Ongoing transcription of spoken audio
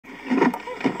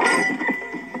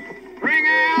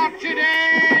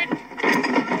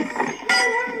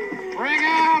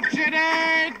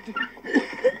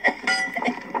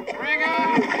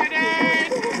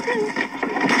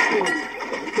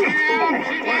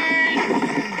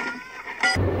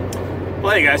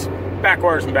Well, hey guys,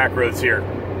 backwaters and back roads here.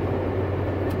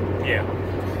 Yeah.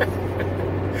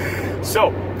 So,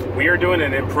 we are doing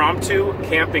an impromptu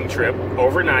camping trip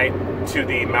overnight to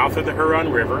the mouth of the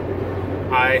Huron River.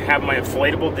 I have my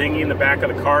inflatable dinghy in the back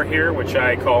of the car here, which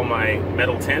I call my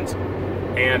metal tent.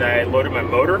 And I loaded my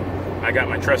motor. I got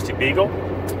my trusty Beagle.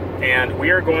 And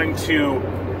we are going to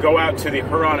go out to the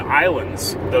Huron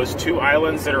Islands. Those two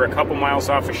islands that are a couple miles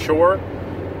off of shore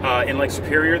in Lake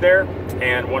Superior there.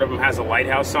 And one of them has a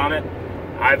lighthouse on it.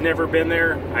 I've never been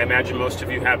there. I imagine most of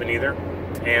you haven't either.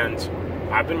 And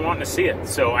I've been wanting to see it.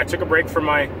 So I took a break from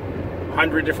my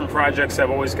 100 different projects I've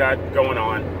always got going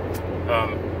on.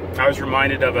 I was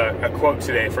reminded of a quote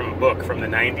today from a book from the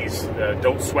 90s,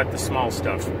 Don't Sweat the Small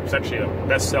Stuff. It's actually a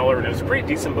bestseller, and it was a pretty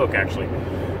decent book, actually.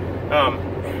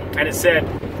 And it said,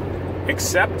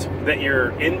 accept that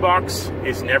your inbox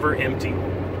is never empty.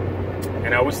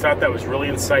 And I always thought that was really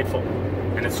insightful.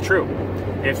 And it's true.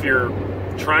 If you're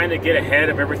trying to get ahead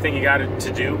of everything you got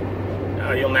to do,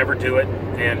 you'll never do it.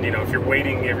 And, you know, if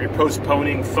you're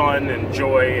postponing fun and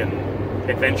joy and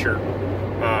adventure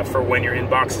for when your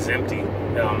inbox is empty,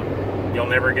 you'll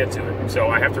never get to it. So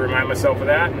I have to remind myself of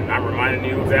that, and I'm reminding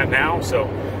you of that now. So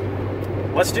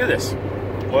let's do this.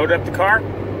 Load up the car.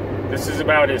 This is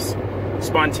about as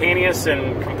spontaneous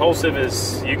and compulsive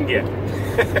as you can get,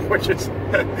 which is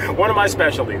one of my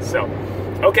specialties. So,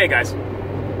 okay, guys.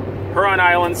 Huron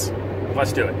Islands,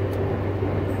 let's do it.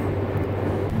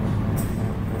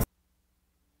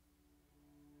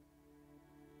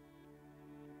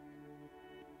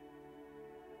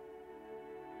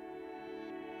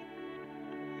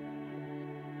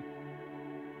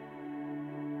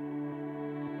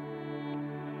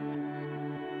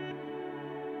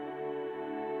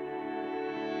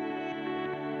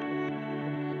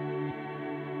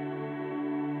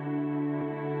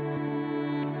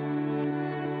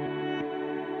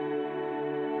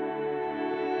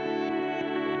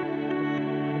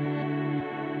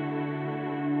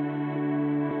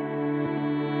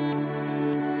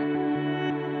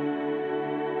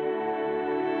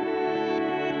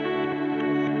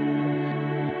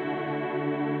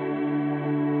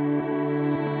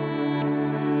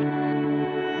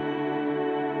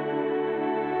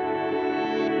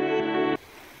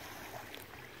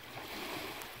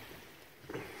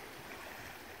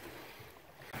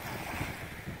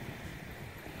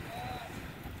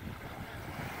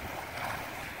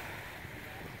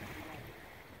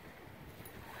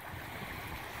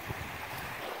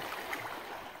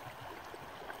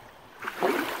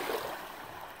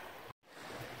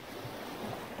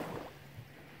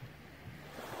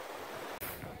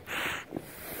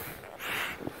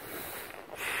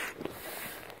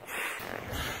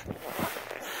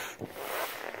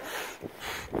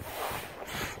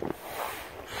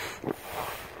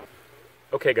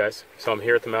 Okay guys, so I'm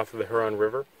here at the mouth of the Huron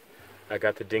River. I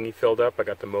got the dinghy filled up, I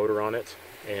got the motor on it,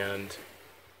 and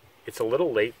it's a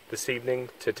little late this evening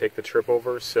to take the trip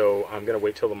over, so I'm going to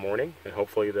wait till the morning, and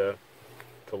hopefully the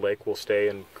lake will stay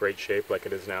in great shape like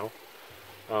it is now.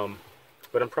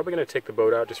 But I'm probably going to take the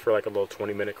boat out just for like a little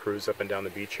 20-minute cruise up and down the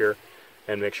beach here,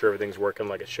 and make sure everything's working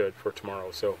like it should for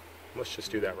tomorrow, so let's just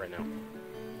do that right now.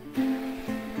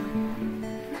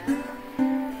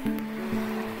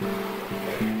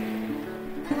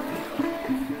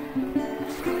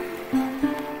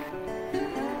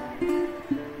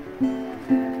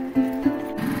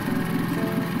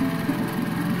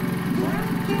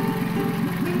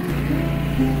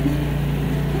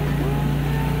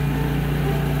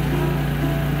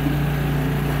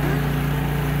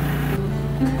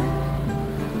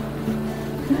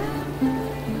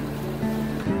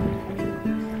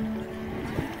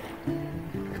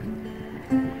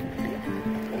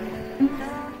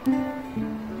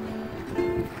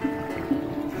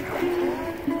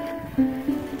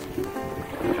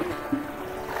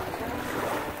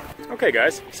 Okay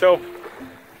guys, so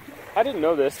I didn't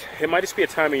know this. It might just be a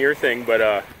time of year thing,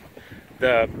 but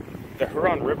the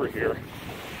Huron River here,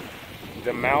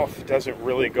 the mouth doesn't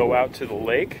really go out to the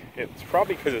lake. It's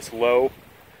probably because it's low.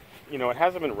 You know, it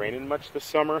hasn't been raining much this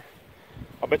summer.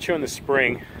 I'll bet you in the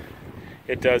spring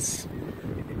it does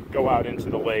go out into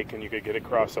the lake and you could get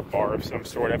across a bar of some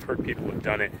sort. I've heard people have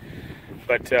done it.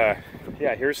 But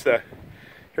yeah, here's the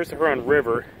Huron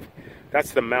River.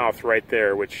 That's the mouth right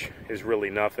there, which is really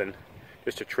nothing.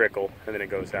 Just a trickle, and then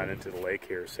it goes out into the lake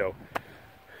here. So,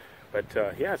 but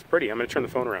yeah, it's pretty. I'm going to turn the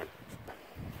phone around.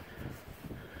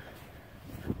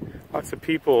 Lots of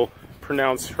people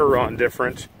pronounce Huron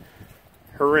different.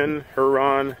 Huron,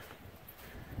 Huron.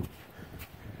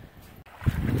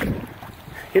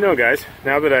 You know, guys,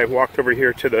 now that I walked over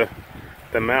here to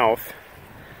the mouth,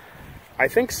 I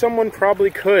think someone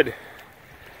probably could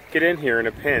get in here in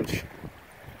a pinch.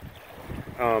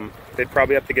 They'd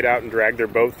probably have to get out and drag their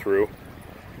boat through,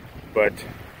 but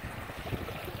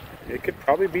it could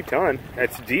probably be done.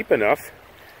 It's deep enough.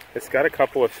 It's got a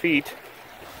couple of feet.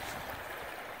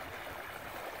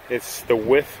 It's the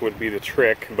width would be the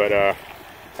trick, but I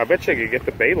bet you could get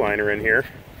the bay liner in here,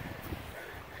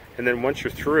 and then once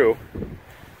you're through,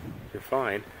 you're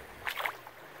fine.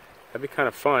 That'd be kind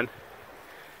of fun.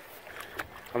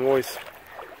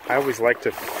 I always like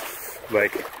to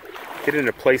get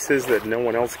into places that no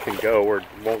one else can go or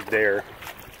won't dare.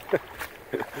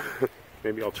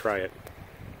 Maybe I'll try it.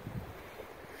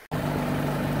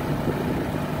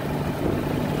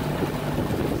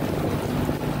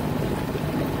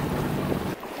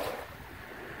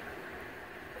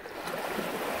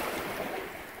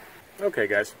 Okay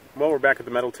guys, well, we're back at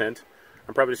the metal tent.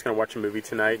 I'm probably just going to watch a movie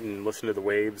tonight and listen to the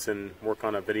waves and work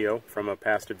on a video from a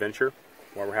past adventure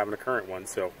while we're having a current one.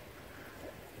 So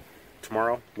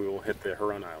tomorrow we will hit the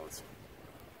Huron Islands.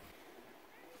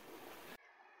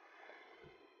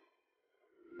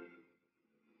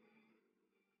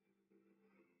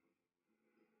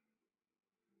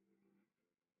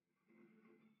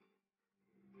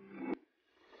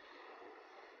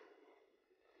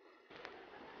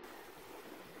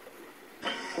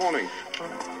 Morning.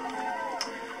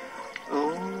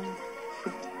 Oh.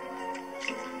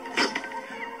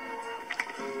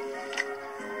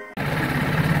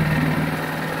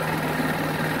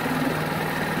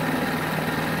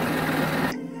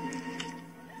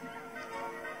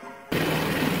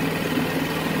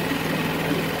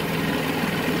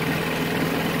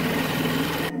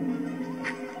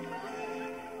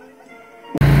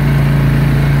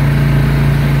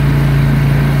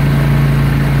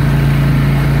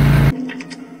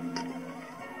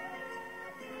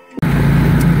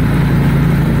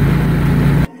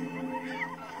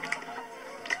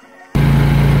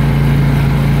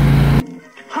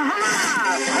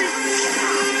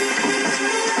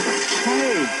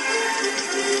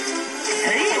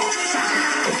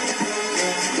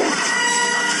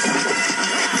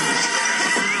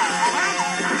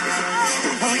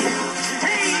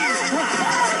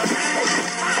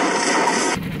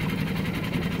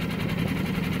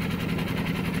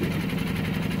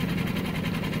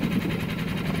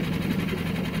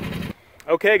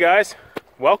 Okay guys,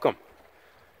 welcome.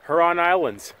 Huron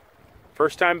Islands.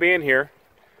 First time being here.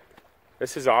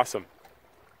 This is awesome.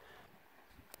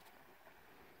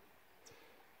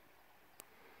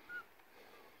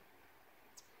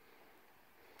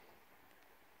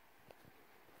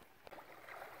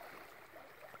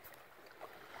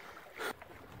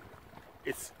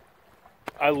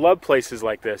 I love places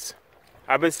like this.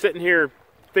 I've been sitting here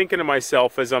thinking to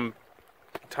myself as I'm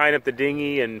tying up the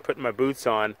dinghy and putting my boots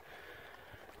on,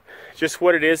 just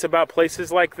what it is about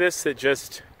places like this that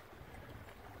just,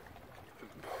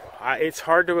 it's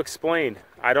hard to explain.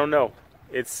 I don't know.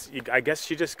 I guess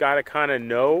you just gotta kind of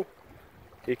know.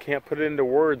 You can't put it into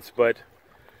words, but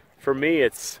for me,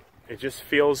 it just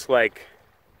feels like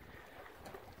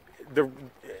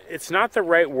it's not the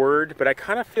right word, but I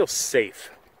kind of feel safe.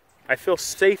 I feel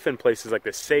safe in places like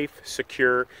this, safe,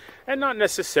 secure, and not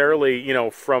necessarily, you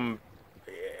know,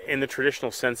 in the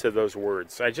traditional sense of those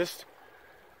words. I just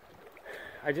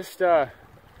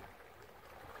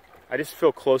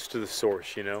feel close to the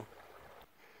source, you know.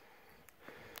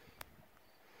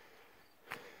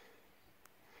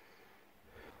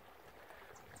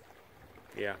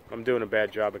 Yeah, I'm doing a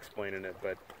bad job explaining it,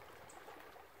 but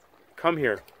come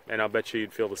here, and I'll bet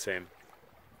you'd feel the same.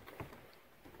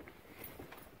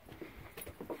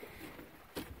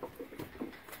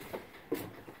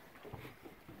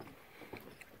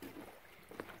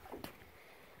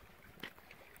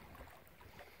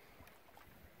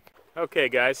 Okay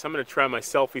guys, I'm going to try my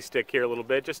selfie stick here a little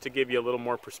bit just to give you a little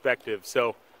more perspective.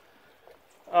 So,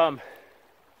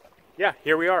 yeah,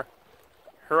 here we are.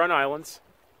 Huron Islands.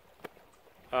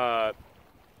 I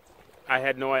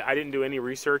didn't do any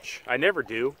research. I never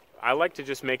do. I like to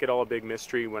just make it all a big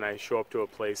mystery when I show up to a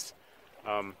place.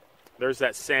 There's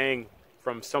that saying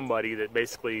from somebody that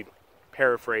basically,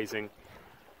 paraphrasing,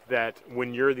 that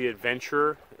when you're the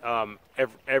adventurer,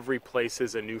 every place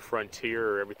is a new frontier,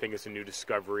 or everything is a new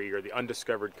discovery, or the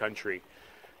undiscovered country.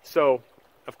 So,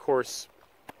 of course,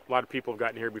 a lot of people have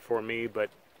gotten here before me, but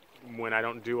when I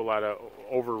don't do a lot of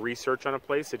over-research on a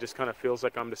place, it just kind of feels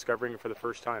like I'm discovering it for the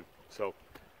first time. So,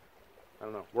 I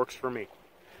don't know, works for me.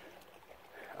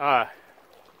 It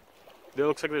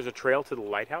looks like there's a trail to the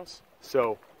lighthouse,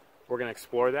 so we're going to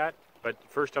explore that. But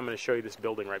first I'm going to show you this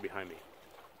building right behind me.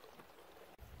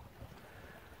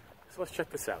 So let's check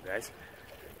this out, guys.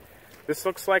 This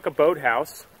looks like a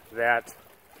boathouse that,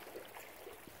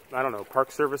 I don't know,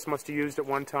 Park Service must have used at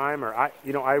one time, or I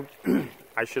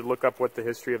I should look up what the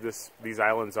history of these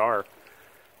islands are.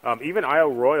 Even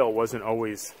Isle Royal wasn't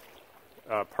always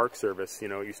Park Service. You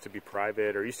know, it used to be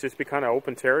private, or it used to just be kind of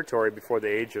open territory before the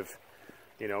age of,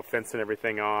 you know, fencing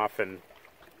everything off and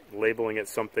labeling it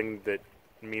something that,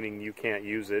 meaning you can't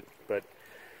use it. But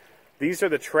these are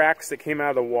the tracks that came out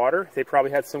of the water. They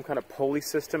probably had some kind of pulley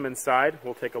system inside.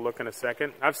 We'll take a look in a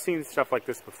second. I've seen stuff like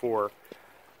this before.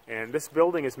 And this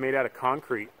building is made out of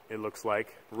concrete, it looks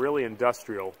like. Really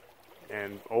industrial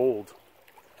and old.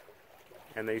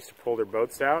 And they used to pull their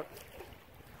boats out.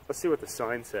 Let's see what the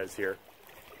sign says here.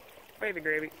 Baby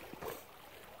gravy.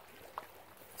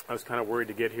 I was kind of worried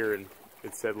to get here and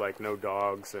it said like no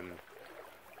dogs and,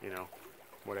 you know,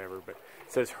 whatever. But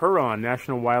it says Huron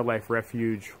National Wildlife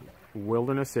Refuge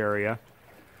Wilderness Area.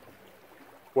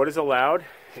 What is allowed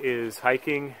is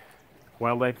hiking,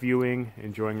 wildlife viewing,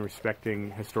 enjoying and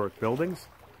respecting historic buildings.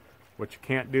 What you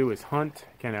can't do is hunt,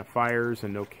 can't have fires,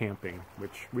 and no camping,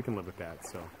 which we can live with that.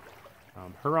 So,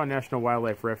 Huron National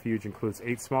Wildlife Refuge includes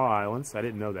 8 small islands. I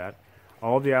didn't know that.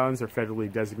 All of the islands are federally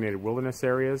designated wilderness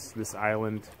areas. This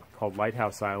island, called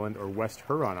Lighthouse Island or West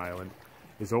Huron Island,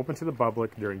 is open to the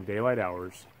public during daylight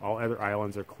hours. All other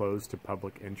islands are closed to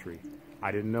public entry.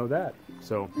 I didn't know that.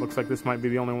 So, looks like this might be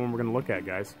the only one we're going to look at,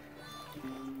 guys.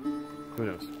 Who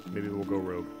knows? Maybe we'll go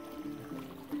rogue.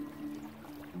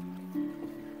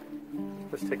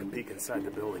 Let's take a peek inside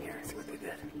the building here and see what they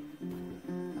did.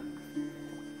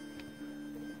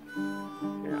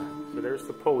 Yeah, so there's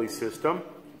the pulley system.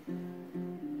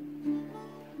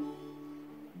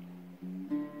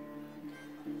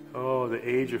 Oh, the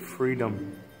age of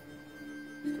freedom.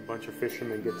 Just a bunch of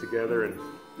fishermen get together and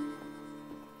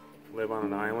live on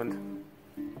an island.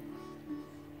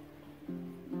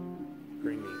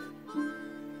 Pretty neat.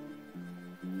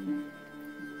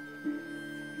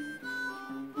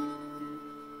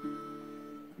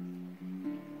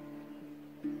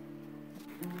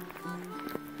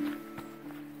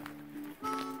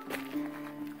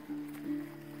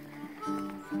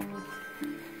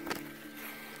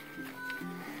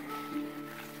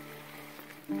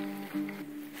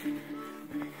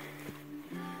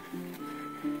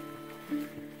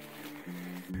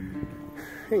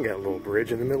 You got a little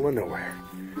bridge in the middle of nowhere.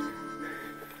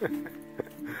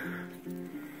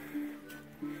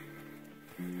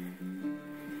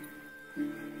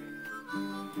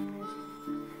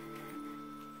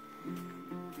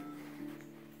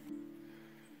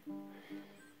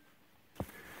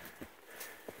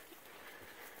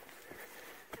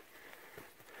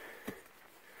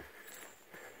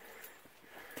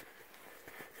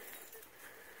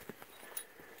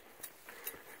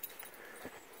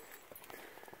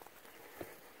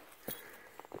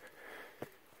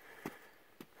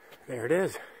 There it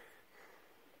is.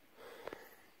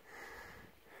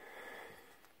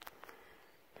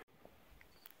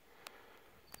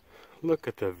 Look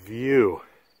at the view.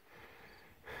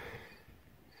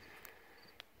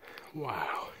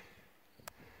 Wow.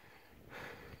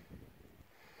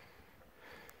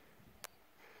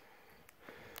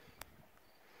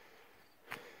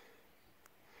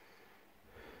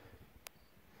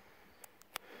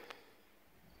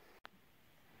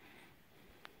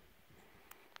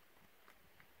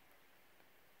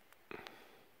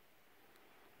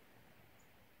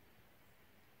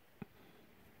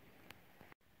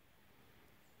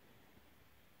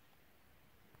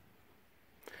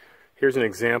 Here's an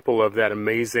example of that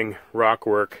amazing rock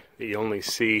work that you only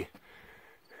see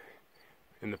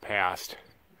in the past.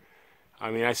 I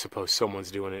mean, I suppose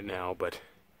someone's doing it now, but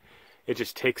it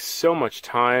just takes so much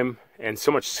time and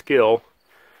so much skill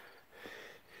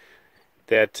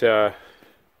that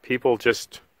people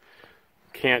just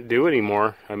can't do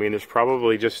anymore. I mean, there's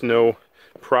probably just no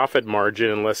profit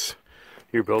margin unless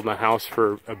you're building a house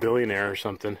for a billionaire or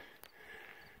something.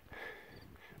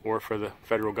 Or for the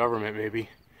federal government, maybe.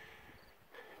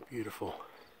 Beautiful.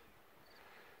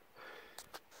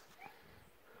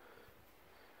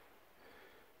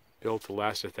 Built to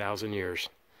last 1,000 years.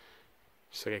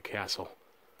 It's like a castle.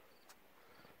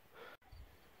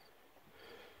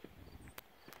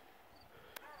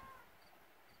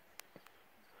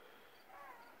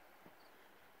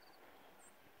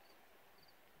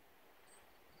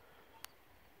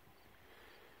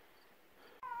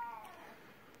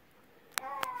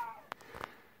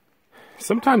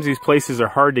 Sometimes these places are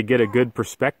hard to get a good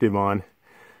perspective on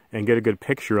and get a good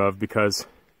picture of because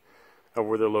of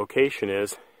where their location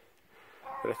is.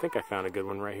 But I think I found a good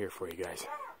one right here for you guys.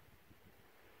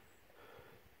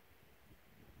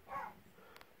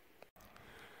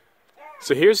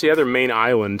 So here's the other main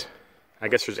island I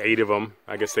guess there's 8 of them.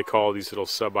 I guess they call these little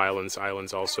sub-islands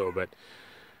islands also, but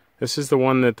this is the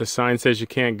one that the sign says you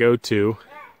can't go to.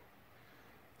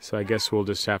 So I guess we'll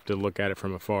just have to look at it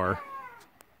from afar.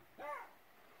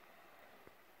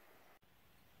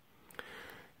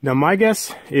 Now my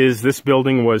guess is this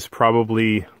building was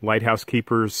probably lighthouse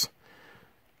keepers'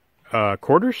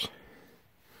 quarters.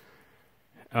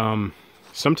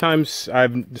 Sometimes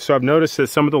I've noticed that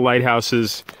some of the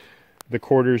lighthouses, the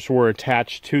quarters were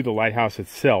attached to the lighthouse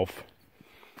itself,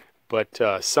 but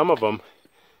some of them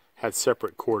had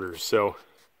separate quarters. So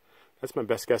that's my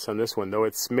best guess on this one, though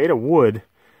it's made of wood,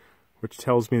 which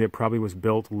tells me that it probably was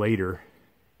built later.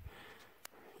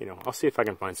 You know, I'll see if I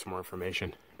can find some more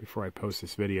information before I post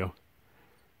this video.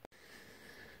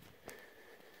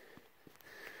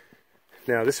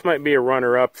 Now, this might be a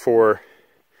runner-up for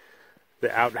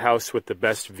the outhouse with the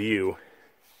best view.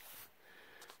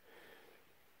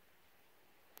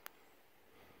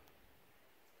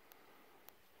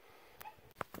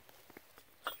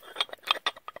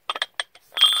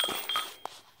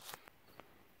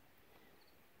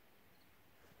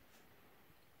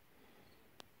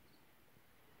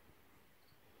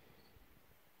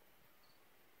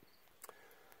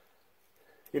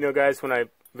 You know, guys, when I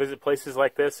visit places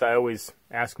like this, I always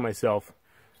ask myself,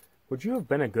 would you have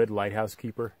been a good lighthouse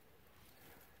keeper?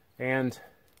 And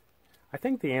I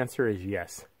think the answer is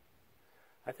yes.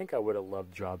 I think I would have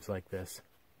loved jobs like this.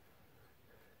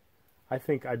 I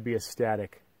think I'd be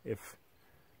ecstatic if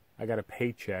I got a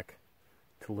paycheck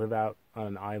to live out on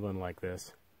an island like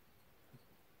this.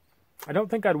 I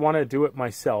don't think I'd want to do it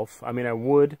myself. I mean, I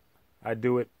would. I'd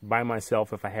do it by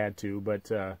myself if I had to, but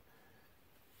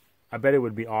I bet it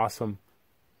would be awesome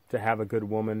to have a good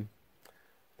woman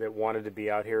that wanted to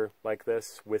be out here like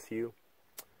this with you,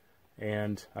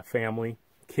 and a family,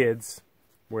 kids,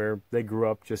 where they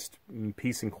grew up just in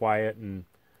peace and quiet and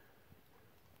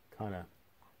kind of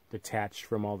detached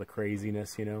from all the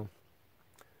craziness, you know.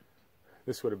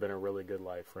 This would have been a really good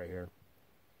life right here.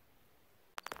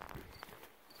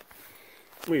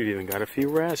 We've even got a few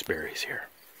raspberries here.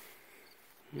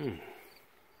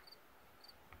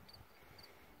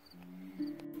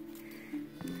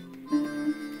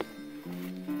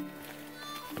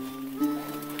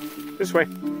 This way.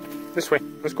 This way.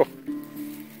 Let's go.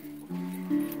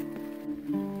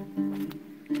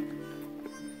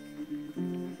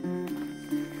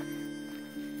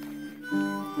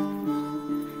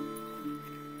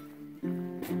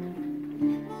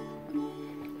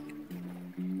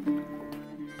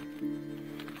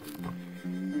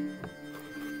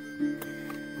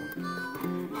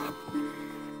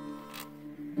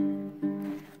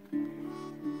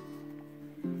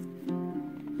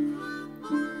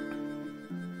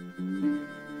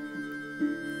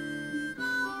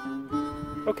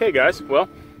 Okay guys, well,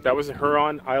 that was the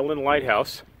Huron Island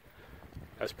Lighthouse.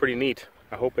 That's pretty neat.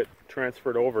 I hope it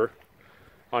transferred over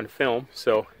on film.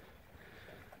 So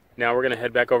now we're going to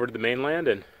head back over to the mainland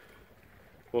and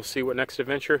we'll see what next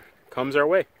adventure comes our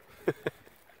way.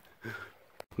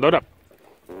 Load up.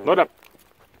 Load up.